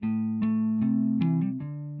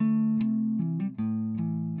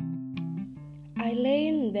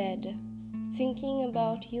in bed, thinking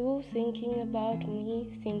about you, thinking about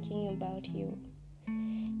me, thinking about you.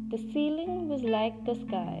 The ceiling was like the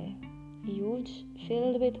sky, huge,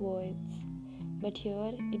 filled with voids, but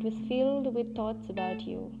here it was filled with thoughts about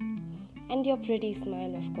you, and your pretty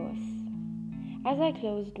smile, of course. As I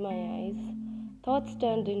closed my eyes, thoughts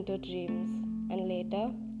turned into dreams, and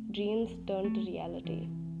later, dreams turned to reality.